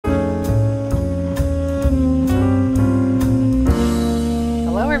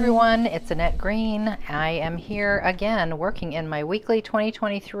everyone, it's Annette Green. I am here again working in my weekly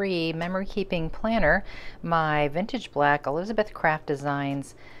 2023 memory keeping planner, my vintage black Elizabeth Craft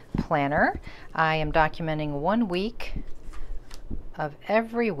Designs planner. I am documenting 1 week of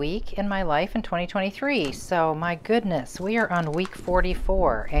every week in my life in 2023. So my goodness, we are on week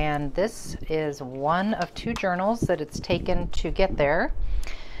 44, and this is one of 2 journals that it's taken to get there.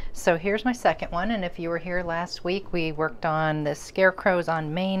 So here's my second one, and if you were here last week, we worked on the Scarecrows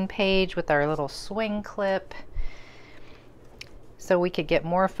on Main page with our little swing clip so we could get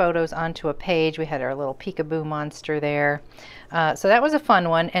more photos onto a page. We had our little peekaboo monster there. So that was a fun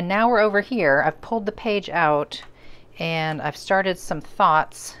one, and now we're over here. I've pulled the page out and I've started some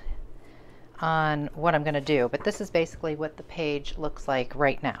thoughts on what I'm going to do, but this is basically what the page looks like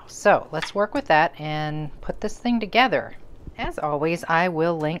right now. So let's work with that and put this thing together. As always, I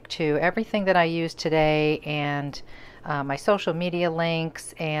will link to everything that I used today, and my social media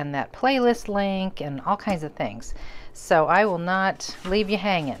links and that playlist link and all kinds of things. So I will not leave you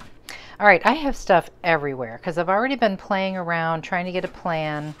hanging. All right, I have stuff everywhere because I've already been playing around trying to get a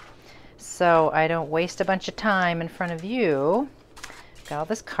plan so I don't waste a bunch of time in front of you. Got all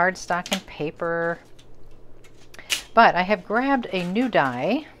this cardstock and paper. But I have grabbed a new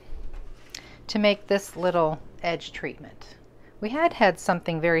die to make this little edge treatment. We had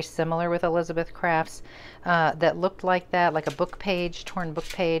something very similar with Elizabeth Crafts that looked like that, like a book page, torn book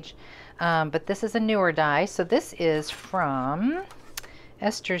page. But this is a newer die. So this is from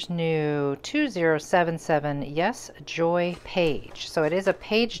Esther's new 2077 Yes Joy page. So it is a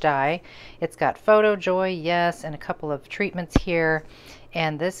page die. It's got photo, joy, yes, and a couple of treatments here.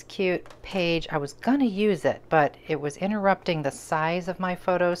 And this cute page, I was gonna use it, but it was interrupting the size of my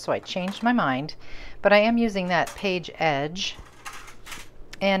photos, so I changed my mind. But I am using that page edge.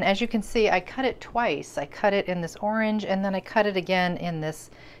 And as you can see, I cut it twice. I cut it in this orange, and then I cut it again in this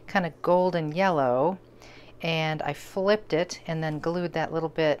kind of golden yellow. And I flipped it and then glued that little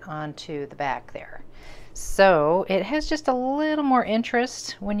bit onto the back there. So it has just a little more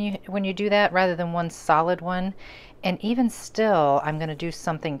interest when you do that rather than one solid one. And even still, I'm going to do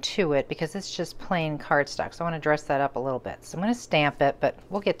something to it because it's just plain cardstock. So I want to dress that up a little bit. So I'm going to stamp it, but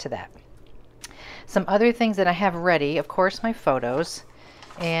we'll get to that. Some other things that I have ready, of course, my photos.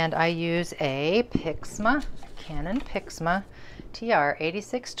 And I use a Pixma, Canon Pixma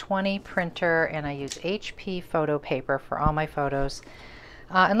TR8620 printer, and I use HP photo paper for all my photos.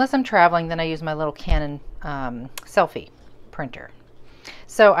 Unless I'm traveling, then I use my little Canon selfie printer.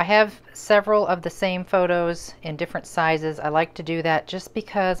 So I have several of the same photos in different sizes. I like to do that just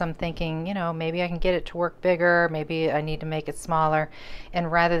because I'm thinking, you know, maybe I can get it to work bigger, maybe I need to make it smaller.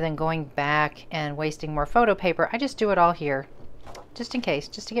 And rather than going back and wasting more photo paper, I just do it all here, just in case,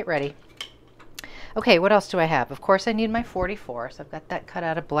 just to get ready. Okay, what else do I have? Of course I need my 44, so I've got that cut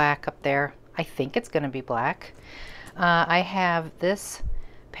out of black up there. I think it's going to be black. I have this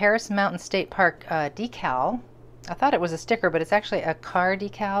Paris Mountain State Park decal. I thought it was a sticker, but it's actually a car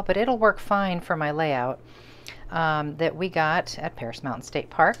decal, but it'll work fine for my layout that we got at Paris Mountain State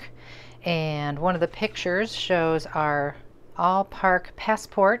Park. And one of the pictures shows our all-park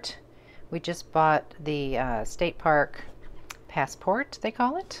passport. We just bought the state park passport, they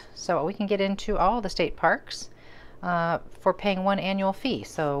call it, so we can get into all the state parks for paying 1 annual fee.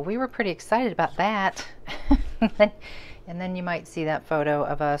 So we were pretty excited about that. And then you might see that photo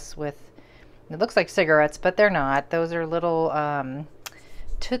of us with, it looks like cigarettes, but they're not. Those are little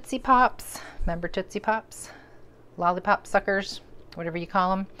Tootsie Pops. Remember Tootsie Pops? Lollipop suckers, whatever you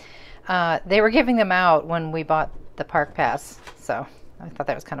call them. They were giving them out when we bought the park pass, so I thought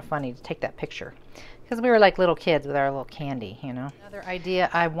that was kind of funny to take that picture. Because we were like little kids with our little candy, you know. Another idea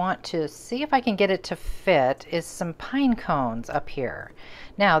I want to see if I can get it to fit is some pine cones up here.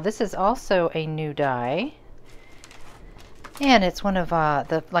 Now this is also a new die, and it's one of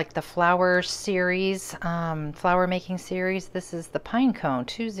the flower series, flower making series. This is the Pinecone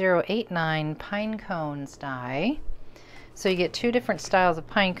 2089 Pinecones die. So you get 2 different styles of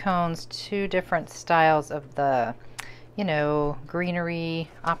pine cones, 2 different styles of the, you know, greenery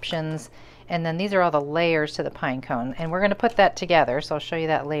options. And then these are all the layers to the pine cone, and we're going to put that together, so I'll show you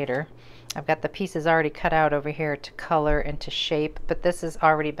that later. I've got the pieces already cut out over here to color and to shape, but this has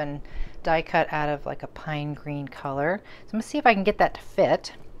already been die cut out of like a pine green color. So I'm going to see if I can get that to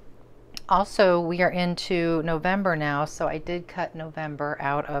fit. Also, we are into November now, so I did cut November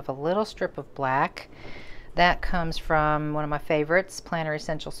out of a little strip of black. That comes from one of my favorites, Planner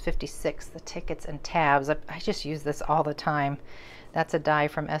Essentials 56, the tickets and tabs. I just use this all the time. That's a die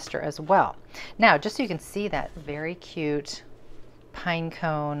from Esther as well. Now, just so you can see that very cute pine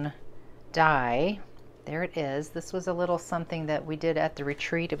cone die, There it is. This was a little something that we did at the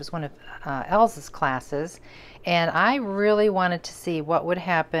retreat. It was one of Elsa's classes, and I really wanted to see what would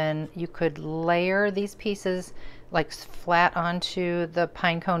happen. You could layer these pieces like flat onto the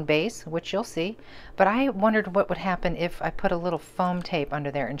pine cone base, which you'll see, but I wondered what would happen if I put a little foam tape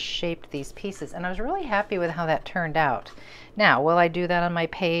under there and shaped these pieces, and I was really happy with how that turned out. Now, will I do that on my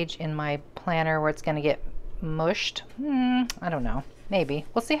page in my planner where it's going to get mushed? I don't know. Maybe.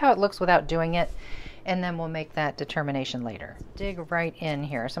 We'll see how it looks without doing it, and then we'll make that determination later. Dig right in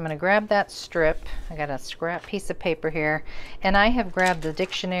here. So I'm going to grab that strip. I got a scrap piece of paper here, and I have grabbed the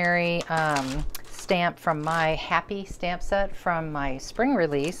dictionary stamp from my Happy stamp set from my spring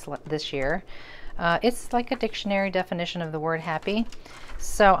release this year. It's like a dictionary definition of the word happy.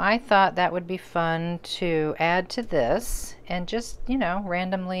 So I thought that would be fun to add to this and just, you know,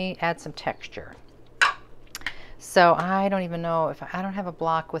 randomly add some texture. So I don't even know if I don't have a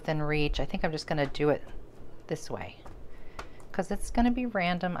block within reach. I think I'm just going to do it this way because it's going to be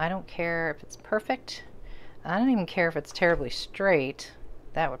random. I don't care if it's perfect. I don't even care if it's terribly straight.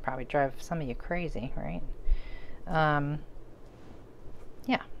 That would probably drive some of you crazy, right?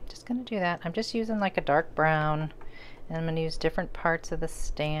 Yeah, just going to do that. I'm just using like a dark brown, and I'm going to use different parts of the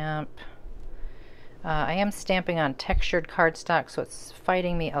stamp. I am stamping on textured cardstock, so it's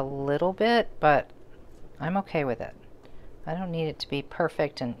fighting me a little bit, but I'm okay with it. I don't need it to be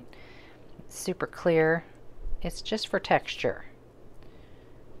perfect and super clear. It's just for texture.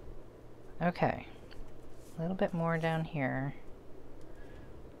 Okay, a little bit more down here.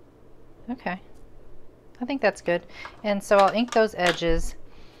 Okay, I think that's good. And so I'll ink those edges,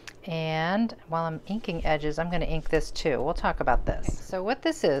 and while I'm inking edges, I'm going to ink this too. We'll talk about this. So what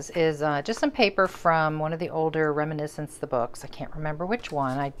this is just some paper from one of the older Reminiscence the books. I can't remember which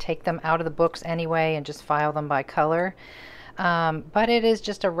one. I take them out of the books anyway and just file them by color. But it is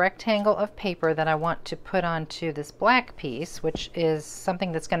just a rectangle of paper that I want to put onto this black piece, which is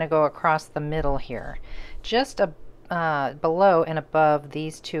something that's going to go across the middle here, just below and above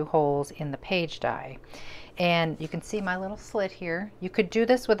these two holes in the page die. And you can see my little slit here. You could do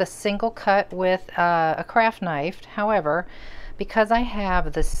this with a single cut with a craft knife. However, because I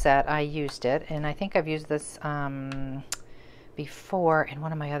have this set, I used it, and I think I've used this before in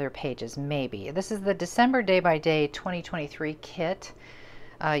one of my other pages, maybe. This is the December Day by Day 2023 kit.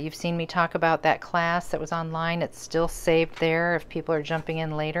 You've seen me talk about that class that was online. It's still saved there if people are jumping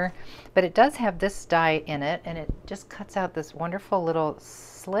in later. But it does have this die in it, and it just cuts out this wonderful little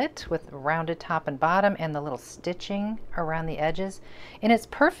slit with rounded top and bottom and the little stitching around the edges. And it's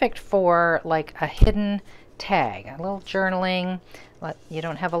perfect for like a hidden tag, a little journaling. You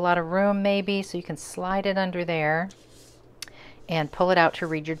don't have a lot of room maybe, so you can slide it under there and pull it out to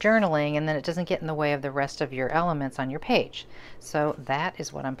read your journaling, and then it doesn't get in the way of the rest of your elements on your page. So that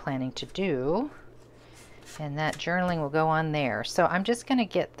is what I'm planning to do, and that journaling will go on there. So I'm just going to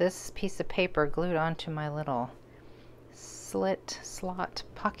get this piece of paper glued onto my little slot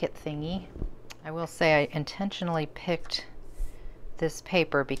pocket thingy. I will say I intentionally picked this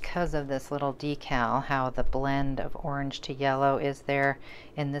paper because of this little decal, how the blend of orange to yellow is there,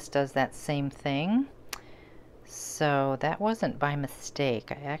 and this does that same thing. So that wasn't by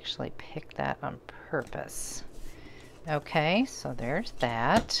mistake. I actually picked that on purpose. Okay, so there's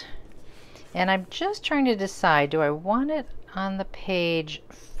that. And I'm just trying to decide, do I want it on the page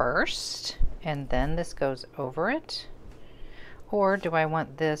first and then this goes over it? Or do I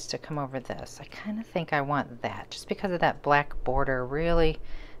want this to come over this? I kind of think I want that, just because of that black border really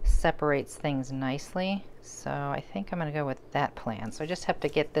separates things nicely. So I think I'm going to go with that plan. So I just have to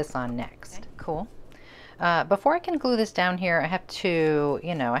get this on next. Okay, cool. Before I can glue this down here, I have to,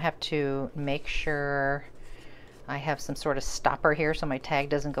 I have to make sure I have some sort of stopper here so my tag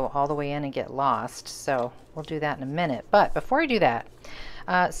doesn't go all the way in and get lost. So we'll do that in a minute. But before I do that,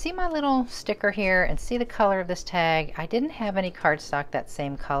 see my little sticker here and see the color of this tag. I didn't have any cardstock that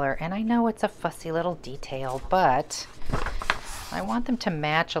same color, and I know it's a fussy little detail, but I want them to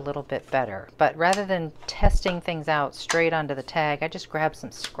match a little bit better. But rather than testing things out straight onto the tag, I just grabbed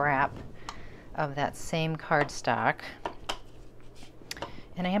some scrap of that same cardstock,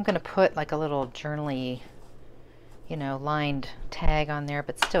 and I am going to put like a little journaly, lined tag on there,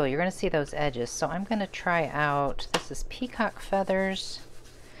 but still you're going to see those edges. So I'm going to try out, this is peacock feathers,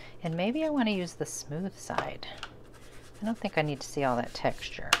 and maybe I want to use the smooth side. I don't think I need to see all that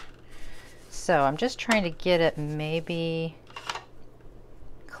texture. So I'm just trying to get it maybe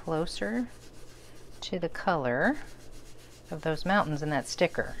closer to the color of those mountains in that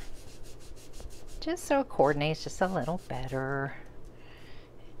sticker, just so it coordinates just a little better.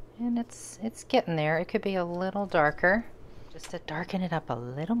 And it's getting there. It could be a little darker, just to darken it up a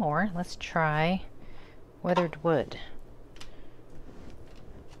little more. Let's try Weathered wood.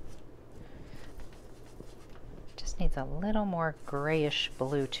 Just needs a little more grayish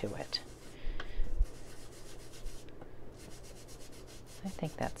blue to it. I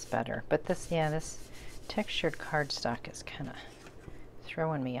think that's better. But this, yeah, this textured cardstock is kind of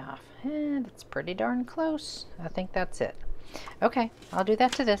throwing me off. And it's pretty darn close. I think that's it. Okay, I'll do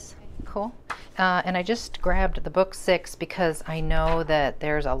that to this. Cool. And I just grabbed the book 6 because I know that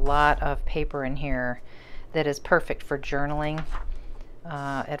there's a lot of paper in here that is perfect for journaling.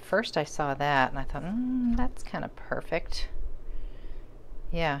 At first I saw that and I thought, that's kind of perfect.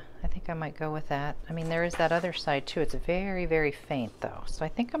 Yeah, I think I might go with that. I mean, there is that other side too. It's very, very faint though. So I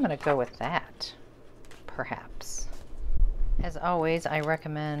think I'm going to go with that, perhaps. As always, I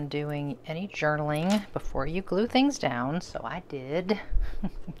recommend doing any journaling before you glue things down. So I did.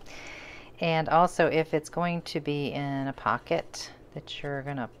 And also if it's going to be in a pocket that you're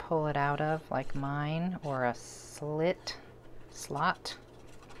going to pull it out of, like mine, or a slot.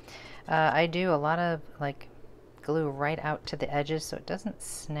 I do a lot of like glue right out to the edges so it doesn't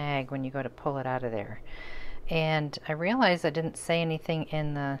snag when you go to pull it out of there. And I realized I didn't say anything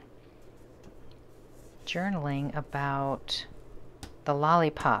in the journaling about the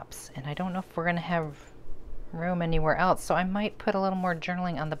lollipops, and I don't know if we're going to have room anywhere else, so I might put a little more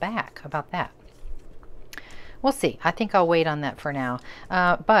journaling on the back about that. We'll see. I think I'll wait on that for now.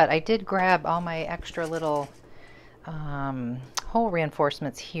 But I did grab all my extra little hole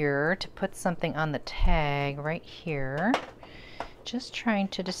reinforcements here to put something on the tag right here. Just trying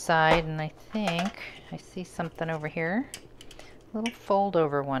to decide, and I think I see something over here. A little fold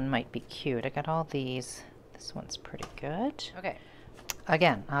over one might be cute. I got all these. This one's pretty good. Okay.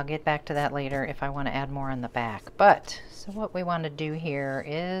 Again, I'll get back to that later if I want to add more on the back. But, so what we want to do here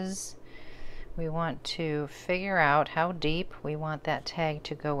is we want to figure out how deep we want that tag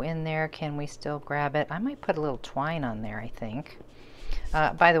to go in there. Can we still grab it? I might put a little twine on there, I think.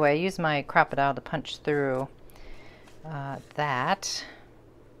 By the way, I use my Crop-A-Dile to punch through that.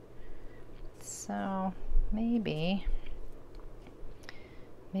 So maybe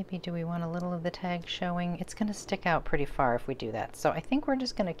do we want a little of the tag showing? It's going to stick out pretty far if we do that. So I think we're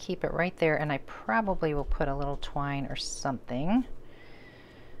just going to keep it right there, and I probably will put a little twine or something.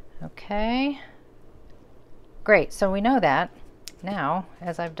 Okay. Great, so we know that. Now,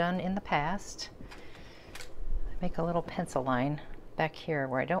 as I've done in the past, I make a little pencil line back here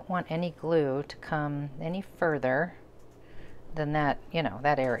where I don't want any glue to come any further than that, you know,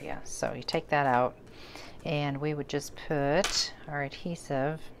 that area. So you take that out, and we would just put our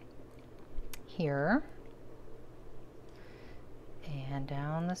adhesive here and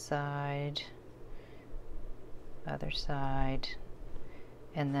down the side, other side,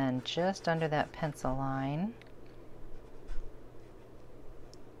 and then just under that pencil line.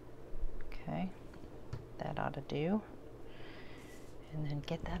 Okay, that ought to do. And then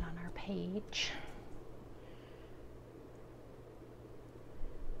get that on our page.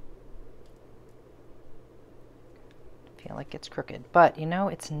 Feel like it's crooked, but you know,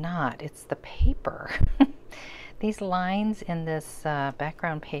 it's not. It's the paper. These lines in this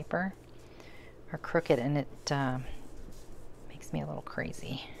background paper are crooked, and it makes me a little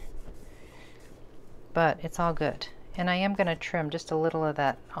crazy. But it's all good. And I am going to trim just a little of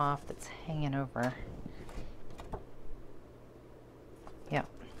that off that's hanging over. Yep.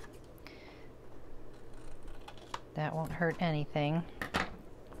 That won't hurt anything.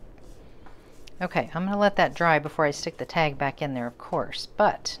 Okay, I'm going to let that dry before I stick the tag back in there, of course.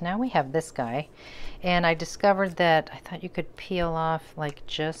 But now we have this guy, and I discovered that I thought you could peel off like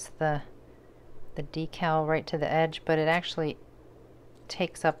just the decal right to the edge, but it actually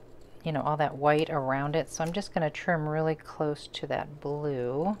takes up, you know, all that white around it. So I'm just going to trim really close to that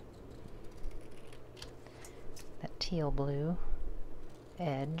blue, that teal blue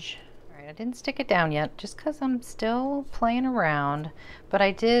edge. Alright, I didn't stick it down yet just because I'm still playing around, but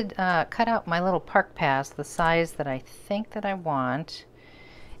I did cut out my little park pass the size that I think that I want.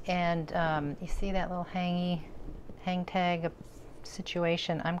 And you see that little hang tag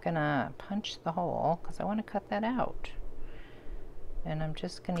situation? I'm gonna punch the hole because I want to cut that out, and I'm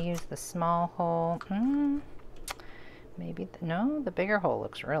just gonna use the small hole. Maybe no, the bigger hole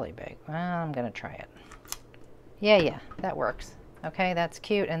looks really big. Well, I'm gonna try it. Yeah, that works. Okay, that's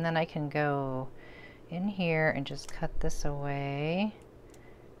cute. And then I can go in here and just cut this away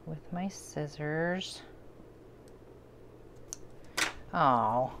with my scissors.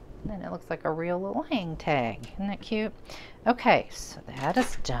 Oh, then it looks like a real little hang tag. Isn't that cute? Okay, so that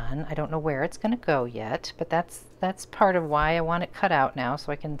is done. I don't know where it's going to go yet, but that's part of why I want it cut out now,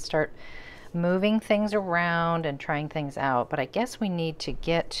 so I can start moving things around and trying things out. But I guess we need to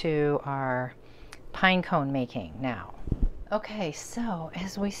get to our pine cone making now. Okay, so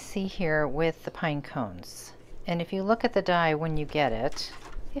as we see here with the pine cones, and if you look at the die when you get it,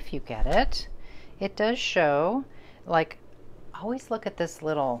 if you get it, it does show, like, always look at this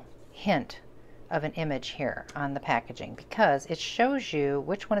little hint of an image here on the packaging, because it shows you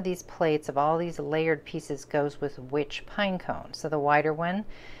which one of these plates of all these layered pieces goes with which pine cone. So the wider one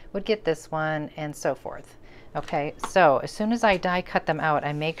would get this one, and so forth. Okay, so as soon as I die cut them out,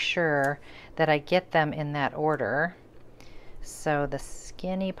 I make sure that I get them in that order. So the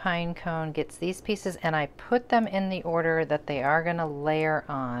skinny pine cone gets these pieces, and I put them in the order that they are going to layer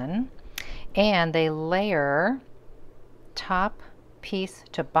on, and they layer top piece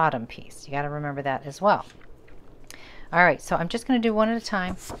to bottom piece. You got to remember that as well. All right, so I'm just going to do one at a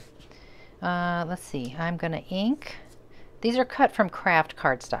time. Let's see, I'm going to ink. These are cut from craft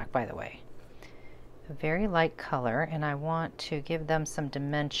cardstock, by the way. A very light color, and I want to give them some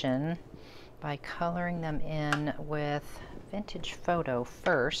dimension by coloring them in with Vintage Photo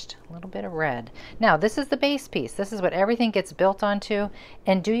first, a little bit of red. Now this is the base piece. This is what everything gets built onto,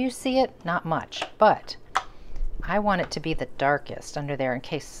 and do you see it? Not much, but I want it to be the darkest under there in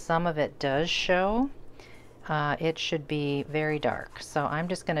case some of it does show. It should be very dark. So I'm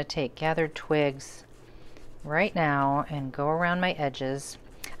just going to take gathered twigs right now and go around my edges.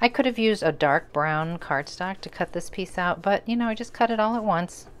 I could have used a dark brown cardstock to cut this piece out, but you know, I just cut it all at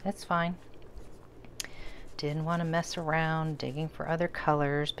once. It's fine. Didn't want to mess around digging for other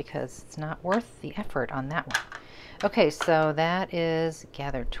colors because it's not worth the effort on that one. Okay, so that is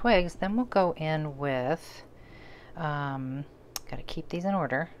gathered twigs. Then we'll go in with, gotta keep these in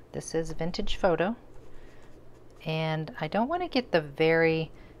order. This is Vintage Photo. And I don't want to get the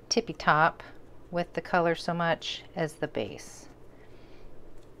very tippy top with the color so much as the base.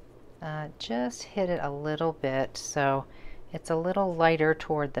 Just hit it a little bit so it's a little lighter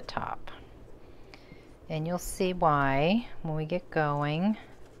toward the top. And you'll see why when we get going.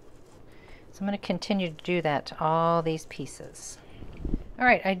 So I'm going to continue to do that to all these pieces.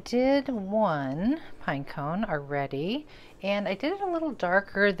 Alright, I did one pine cone already, and I did it a little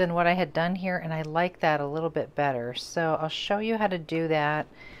darker than what I had done here, and I like that a little bit better. So I'll show you how to do that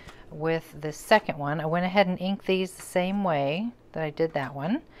with the second one. I went ahead and inked these the same way that I did that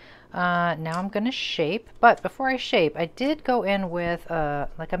one. Now I'm going to shape, but before I shape, I did go in with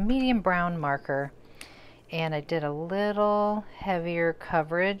like a medium brown marker, and I did a little heavier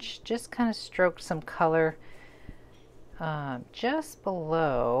coverage, just kind of stroked some color just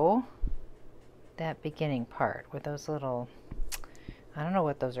below that beginning part with those little, I don't know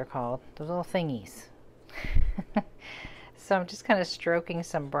what those are called, those little thingies. So I'm just kind of stroking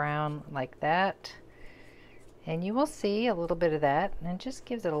some brown like that, and you will see a little bit of that, and it just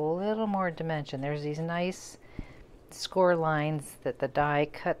gives it a little more dimension. There's these nice score lines that the die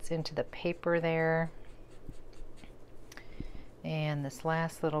cuts into the paper there, and this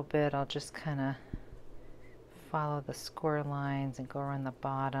last little bit I'll just kind of follow the score lines and go around the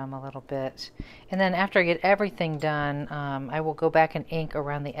bottom a little bit. And then after I get everything done, I will go back and ink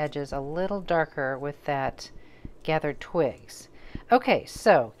around the edges a little darker with that gathered twigs. Okay,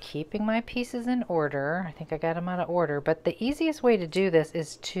 so keeping my pieces in order, I think I got them out of order, but the easiest way to do this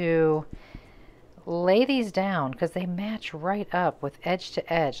is to lay these down because they match right up with edge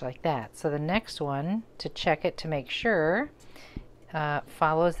to edge like that. So the next one, to check it to make sure,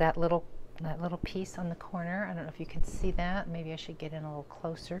 follows that little piece on the corner. I don't know if you can see that. Maybe I should get in a little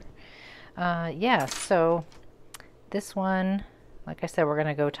closer. Yeah, so this one, like I said, we're going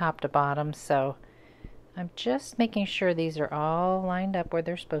to go top to bottom, so I'm just making sure these are all lined up where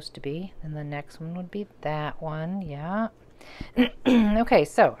they're supposed to be. And the next one would be that one. Yeah. Okay,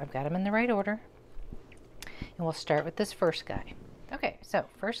 so I've got them in the right order. And we'll start with this first guy. Okay, so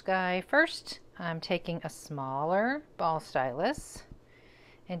first guy first, I'm taking a smaller ball stylus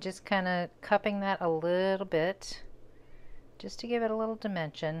and just kind of cupping that a little bit just to give it a little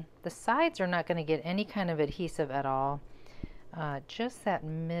dimension. The sides are not going to get any kind of adhesive at all, just that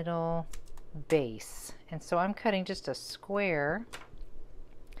middle base. And so I'm cutting just a square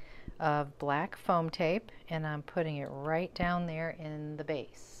of black foam tape, and I'm putting it right down there in the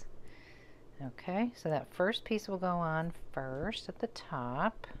base. Okay, so that first piece will go on first at the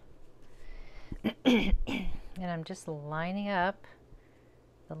top. And I'm just lining up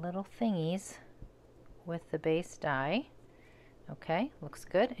the little thingies with the base die. Okay, looks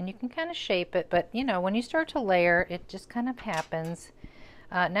good, and you can kind of shape it, but you know, when you start to layer, it just kind of happens.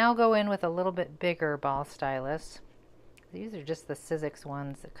 Now I'll go in with a little bit bigger ball stylus. These are just the Sizzix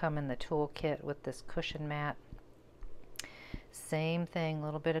ones that come in the tool kit with this cushion mat. Same thing, a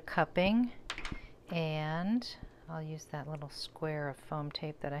little bit of cupping, and I'll use that little square of foam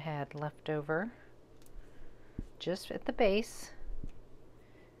tape that I had left over. just at the base.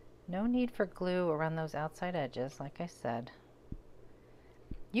 No need for glue around those outside edges, like I said.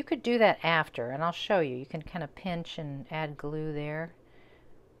 You could do that after, and I'll show you. You can kind of pinch and add glue there.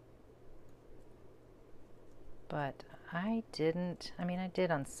 But I didn't. I mean, I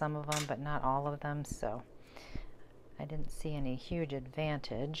did on some of them, but not all of them, so I didn't see any huge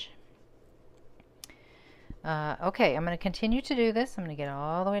advantage. Okay, I'm going to continue to do this. I'm going to get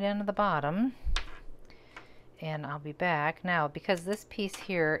all the way down to the bottom, and I'll be back. Now, because this piece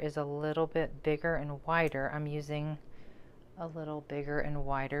here is a little bit bigger and wider, I'm using a little bigger and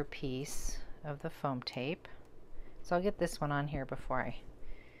wider piece of the foam tape. So I'll get this one on here before I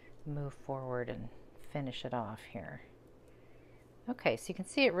move forward and finish it off here. Okay, so you can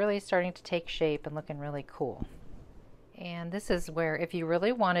see it really starting to take shape and looking really cool. And this is where, if you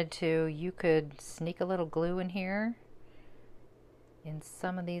really wanted to, you could sneak a little glue in here in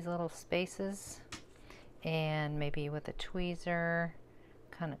some of these little spaces, and maybe with a tweezer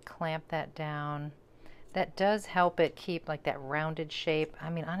kind of clamp that down. That does help it keep like that rounded shape. I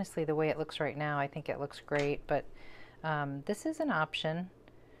mean, honestly, the way it looks right now, I think it looks great, but this is an option.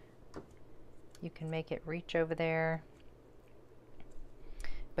 You can make it reach over there,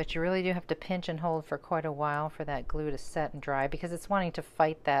 but you really do have to pinch and hold for quite a while for that glue to set and dry, because it's wanting to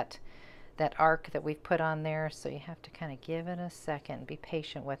fight that arc that we've put on there, so you have to kind of give it a second and be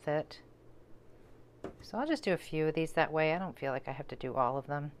patient with it. So I'll just do a few of these that way. I don't feel like I have to do all of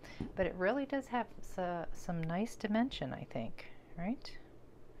them, but it really does have some nice dimension, I think, right?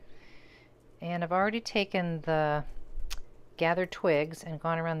 And I've already taken the gathered twigs and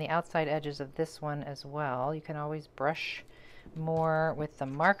gone around the outside edges of this one as well. You can always brush more with the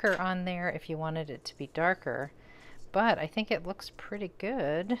marker on there if you wanted it to be darker, but I think it looks pretty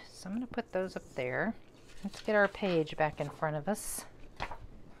good, so I'm going to put those up there. Let's get our page back in front of us.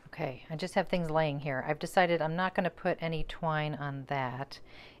 Okay, I just have things laying here. I've decided I'm not going to put any twine on that,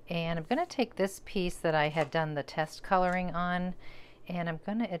 and I'm going to take this piece that I had done the test coloring on, and I'm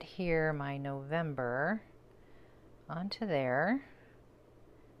going to adhere my November onto there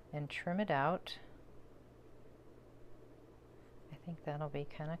and trim it out. I think that'll be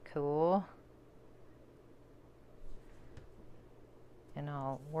kind of cool. And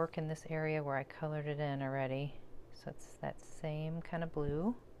I'll work in this area where I colored it in already. So it's that same kind of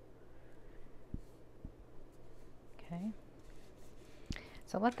blue. Okay.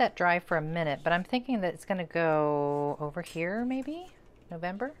 So let that dry for a minute, but I'm thinking that it's going to go over here maybe,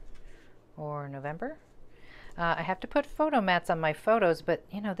 November or November. I have to put photo mats on my photos, but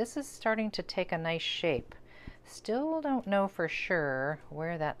you know, this is starting to take a nice shape. Still don't know for sure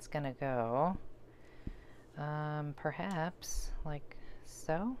where that's going to go. Perhaps like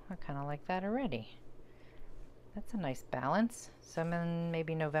so. I kind of like that already. That's a nice balance. So then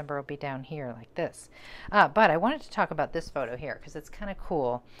maybe November will be down here like this. But I wanted to talk about this photo here because it's kind of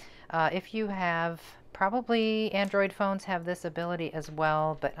cool. If you have, probably Android phones have this ability as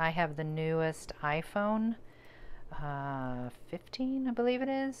well, but I have the newest iPhone 15, I believe it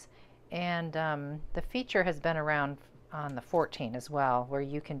is. And the feature has been around on the 14 as well, where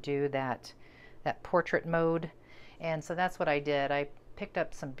you can do that portrait mode. And so that's what I did. I picked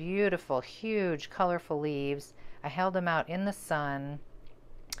up some beautiful, huge, colorful leaves. I held them out in the sun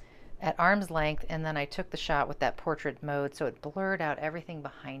at arm's length, and then I took the shot with that portrait mode, so it blurred out everything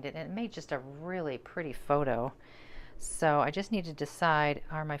behind it, and it made just a really pretty photo. So I just need to decide,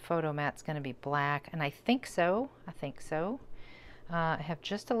 are my photo mats going to be black? And I think so. I think so. I have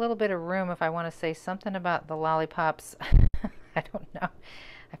just a little bit of room if I want to say something about the lollipops. I don't know.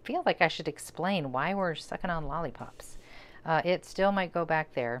 I feel like I should explain why we're sucking on lollipops. It still might go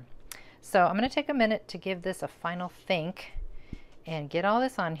back there. So I'm going to take a minute to give this a final think and get all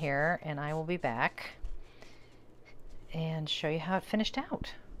this on here, and I will be back and show you how it finished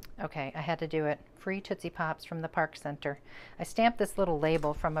out. Okay, I had to do it. Free Tootsie Pops from the Park Center. I stamped this little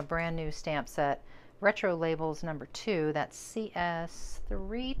label from a brand new stamp set, Retro Labels number 2, that's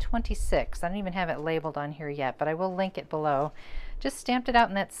CS326. I don't even have it labeled on here yet, but I will link it below. Just stamped it out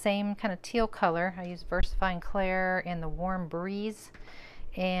in that same kind of teal color. I used Versifying Clair in the Warm Breeze,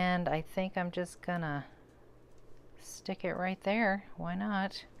 and I think I'm just gonna stick it right there. Why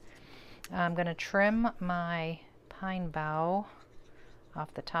not? I'm gonna trim my pine bough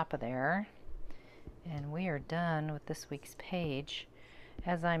off the top of there, and we are done with this week's page.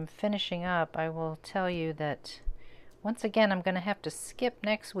 As I'm finishing up, I will tell you that once again I'm going to have to skip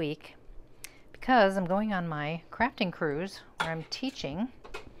next week because I'm going on my crafting cruise where I'm teaching.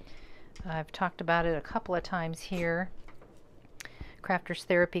 I've talked about it a couple of times here. Crafters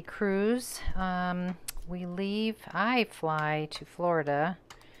Therapy Cruise. I fly to Florida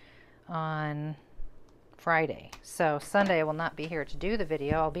on Friday. So Sunday I will not be here to do the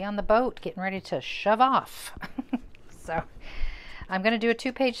video. I'll be on the boat getting ready to shove off. So I'm going to do a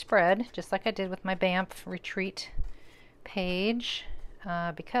 2-page spread, just like I did with my Banff retreat page,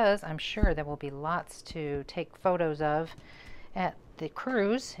 because I'm sure there will be lots to take photos of at the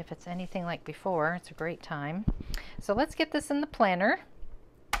cruise. If it's anything like before, it's a great time. So let's get this in the planner.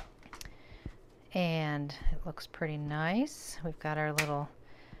 And it looks pretty nice. We've got our little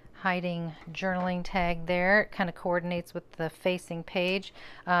hiding journaling tag there. It kind of coordinates with the facing page.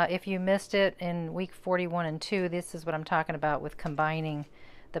 If you missed it in week 41 and 2, this is what I'm talking about with combining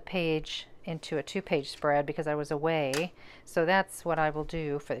the page into a 2-page spread because I was away. So that's what I will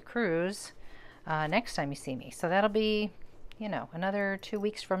do for the cruise next time you see me. So that'll be, you know, another 2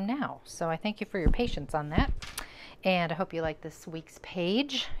 weeks from now. So I thank you for your patience on that. And I hope you like this week's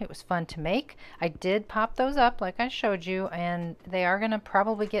page. It was fun to make. I did pop those up like I showed you, and they are going to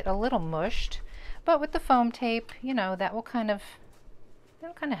probably get a little mushed. But with the foam tape, you know, that'll kind of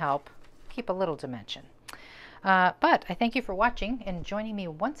help keep a little dimension. But I thank you for watching and joining me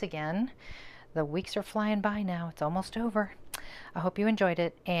once again. The weeks are flying by now. It's almost over. I hope you enjoyed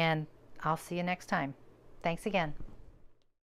it, and I'll see you next time. Thanks again.